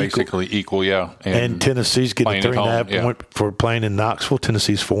basically equal, yeah. And Tennessee's getting a 3.5 point for playing in Knoxville.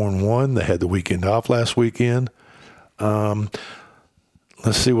 Tennessee's 4-1. They had the weekend off last weekend. Let's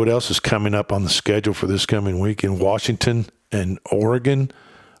see what else is coming up on the schedule for this coming weekend. Washington and Oregon.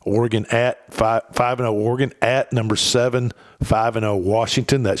 Oregon at 5-0 Oregon, at number 7, 5-0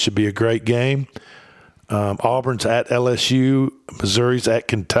 Washington. That should be a great game. Auburn's at LSU. Missouri's at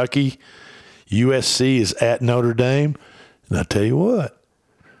Kentucky. USC is at Notre Dame. And I tell you what,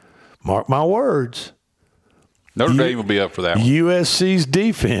 mark my words, Notre Dame will be up for that one. USC's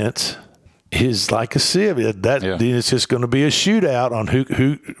defense is like a sieve. It's just going to be a shootout on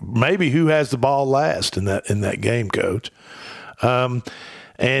who has the ball last in that game, Coach.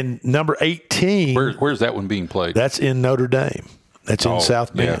 And number 18. Where's that one being played? That's in Notre Dame. That's in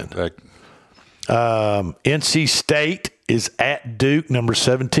South Bend. NC State is at Duke, number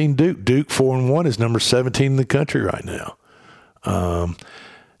 17 Duke. Duke 4-1 is number 17 in the country right now.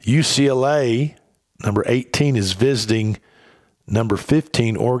 UCLA, number 18, is visiting number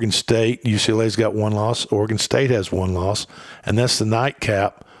 15 Oregon State. UCLA's got one loss. Oregon State has one loss, and that's the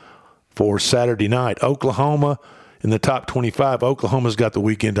nightcap for Saturday night. Oklahoma in the top 25. Oklahoma's got the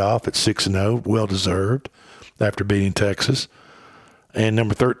weekend off at 6-0, well-deserved after beating Texas. And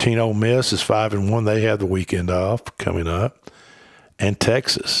number 13, Ole Miss, is 5-1. They have the weekend off coming up. And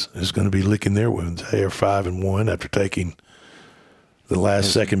Texas is going to be licking their wounds. They are 5-1 after taking the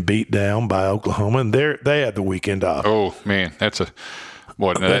last-second beat down by Oklahoma, and they have the weekend off. Oh man, that's a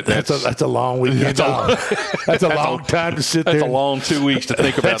long weekend off. That's a long time to sit there. That's a long 2 weeks to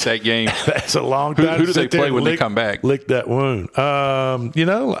think about that game. That's a long time. Who do they play when they come back? Lick that wound.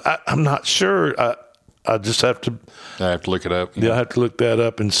 I'm not sure. I just have to. I have to look it up. I have to look that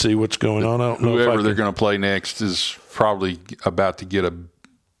up and see what's going on. I don't know whoever they're going to play next is probably about to get a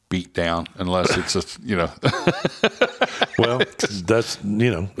beat down, unless it's Well, that's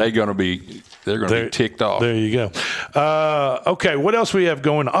they're going to be ticked off. There you go. Okay, what else we have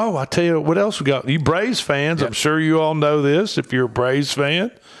going? Oh, I tell you what else we got. You Braves fans, yep. I'm sure you all know this. If you're a Braves fan,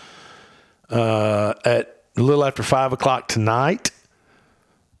 at a little after 5:00 tonight.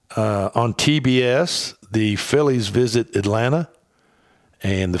 On TBS, the Phillies visit Atlanta,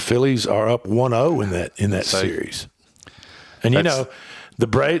 and the Phillies are up 1-0 in that series. And the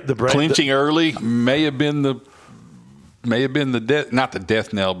Braves clinching early may have been the death, not the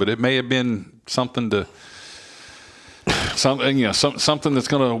death knell, but it may have been something that's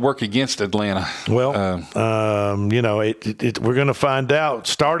going to work against Atlanta. Well, we're going to find out.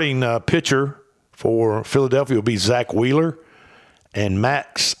 Starting pitcher for Philadelphia will be Zach Wheeler. And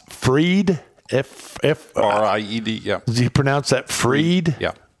Max Fried, Fried, yeah. Do you pronounce that Fried?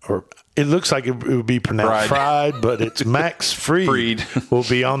 Yeah. Or it looks like it would be pronounced Fried, but it's Max Fried will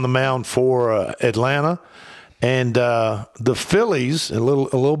be on the mound for Atlanta. And the Phillies, a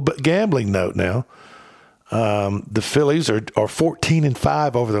little gambling note now. The Phillies are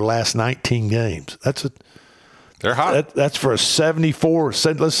 14-5 over their last 19 games. They're hot. That's for a 74,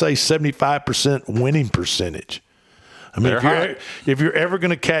 let's say 75% winning percentage. I mean, if you're ever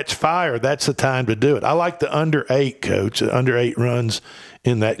going to catch fire, that's the time to do it. I like the under 8, Coach. Under 8 runs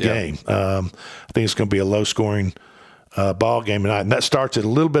in that game. I think it's going to be a low-scoring ball game tonight, and that starts at a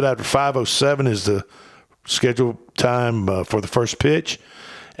little bit after 5:07 is the scheduled time for the first pitch,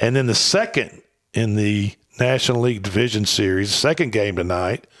 and then the second in the National League Division Series, the second game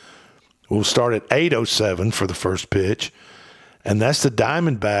tonight, will start at 8:07 for the first pitch, and that's the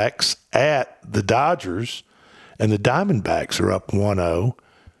Diamondbacks at the Dodgers, and the Diamondbacks are up 1-0,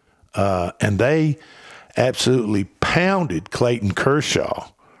 and they absolutely pounded Clayton Kershaw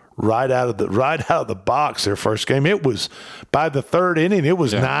right out of the box their first game. It was by the third inning, it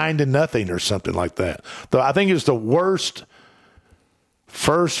was 9-0 or something like that. Though I think it was the worst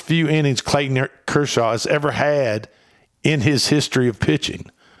first few innings Clayton Kershaw has ever had in his history of pitching.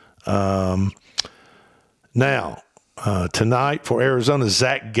 Now, tonight for Arizona,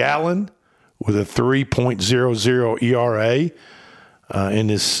 Zach Gallen with a 3.00 ERA.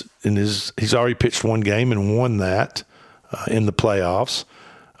 He's already pitched one game and won that in the playoffs.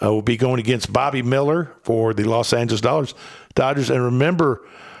 Will be going against Bobby Miller for the Los Angeles Dodgers. And remember,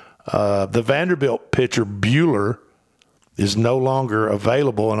 the Vanderbilt pitcher Buehler is no longer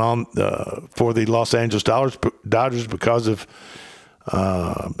available and for the Los Angeles Dodgers because of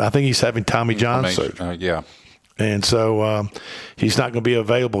I think he's having Tommy John surgery. And so he's not going to be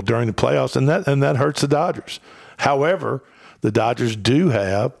available during the playoffs, and that hurts the Dodgers. However, the Dodgers do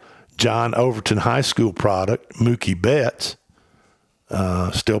have John Overton High School product, Mookie Betts,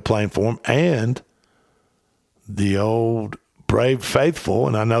 still playing for him, and the old Brave faithful,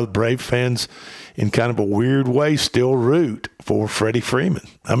 and I know Brave fans in kind of a weird way still root for Freddie Freeman.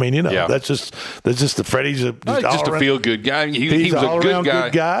 I mean, that's just the Freddie's just a feel-good guy. He was a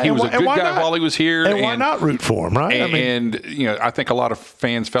good guy. He was a good guy while he was here. And why not root for him, right? I think a lot of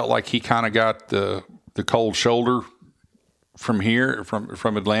fans felt like he kind of got the cold shoulder from here,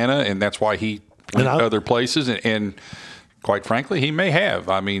 from Atlanta, and that's why he went to other places. And quite frankly, he may have.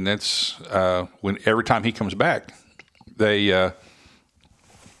 I mean, that's when every time he comes back, they give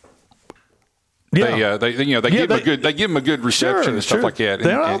him a good reception and stuff like that.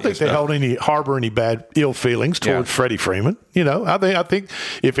 I don't think they harbor any bad ill feelings towards Freddie Freeman. I think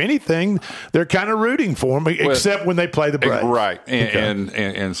if anything, they're kind of rooting for him, except when they play the Braves, right?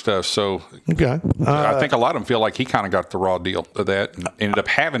 And stuff. So I think a lot of them feel like he kind of got the raw deal of that and ended up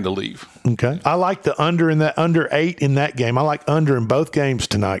having to leave. Okay, I like the under under 8 in that game. I like under in both games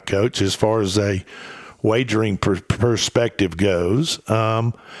tonight, Coach, as far as a wagering perspective goes.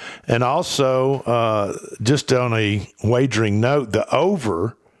 And also, just on a wagering note, the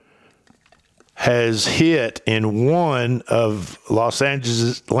over has hit in one of Los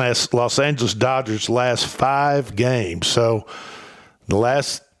Angeles Dodgers' last 5 games. So the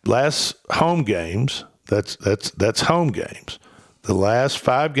last home games, that's home games. The last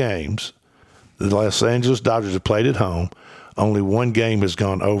 5 games the Los Angeles Dodgers have played at home, only one game has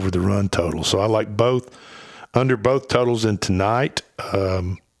gone over the run total. So I like under both totals in tonight,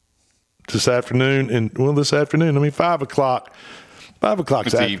 this afternoon, 5 o'clock. 5 o'clock.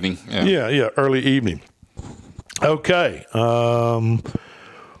 It's evening. Yeah, early evening. Okay.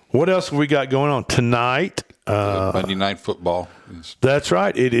 What else have we got going on tonight? Monday Night Football. That's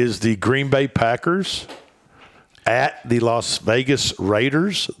right. It is the Green Bay Packers at the Las Vegas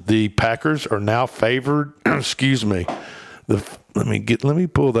Raiders. The Packers are now favored. Excuse me. Let me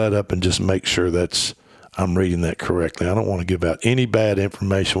pull that up and just make sure I'm reading that correctly. I don't want to give out any bad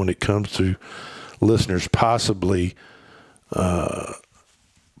information when it comes to listeners possibly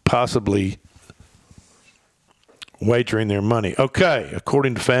wagering their money. Okay,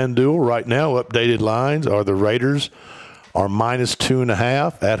 according to FanDuel, right now, updated lines are the Raiders are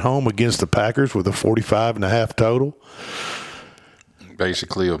 -2.5 at home against the Packers with a 45.5 total.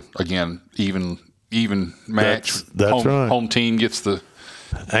 Basically, again, even match. That's right. Home team gets the.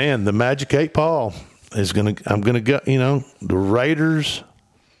 And the Magic 8 Ball is going to. I'm going to go. The Raiders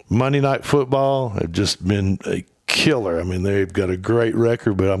Monday Night Football have just been a killer. I mean, they've got a great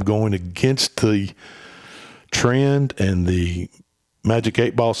record, but I'm going against the trend, and the Magic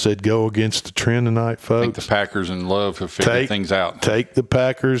 8 Ball said go against the trend tonight, folks. I think the Packers in love have figured things out. Take the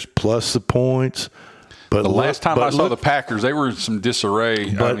Packers plus the points. But the last time I saw the Packers, they were in some disarray.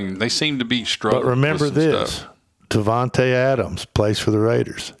 They seemed to be struggling. But remember this, Davante Adams plays for the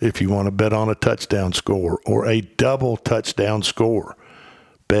Raiders. If you want to bet on a touchdown score or a double touchdown score,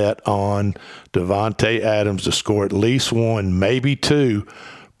 bet on Davante Adams to score at least 1, maybe 2,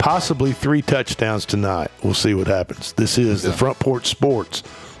 possibly 3 touchdowns tonight. We'll see what happens. This is the Front Porch Sports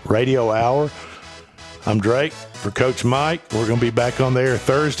Radio Hour. I'm Drake for Coach Mike. We're going to be back on the air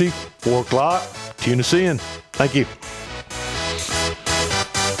Thursday, 4 o'clock. Tune us in. Thank you.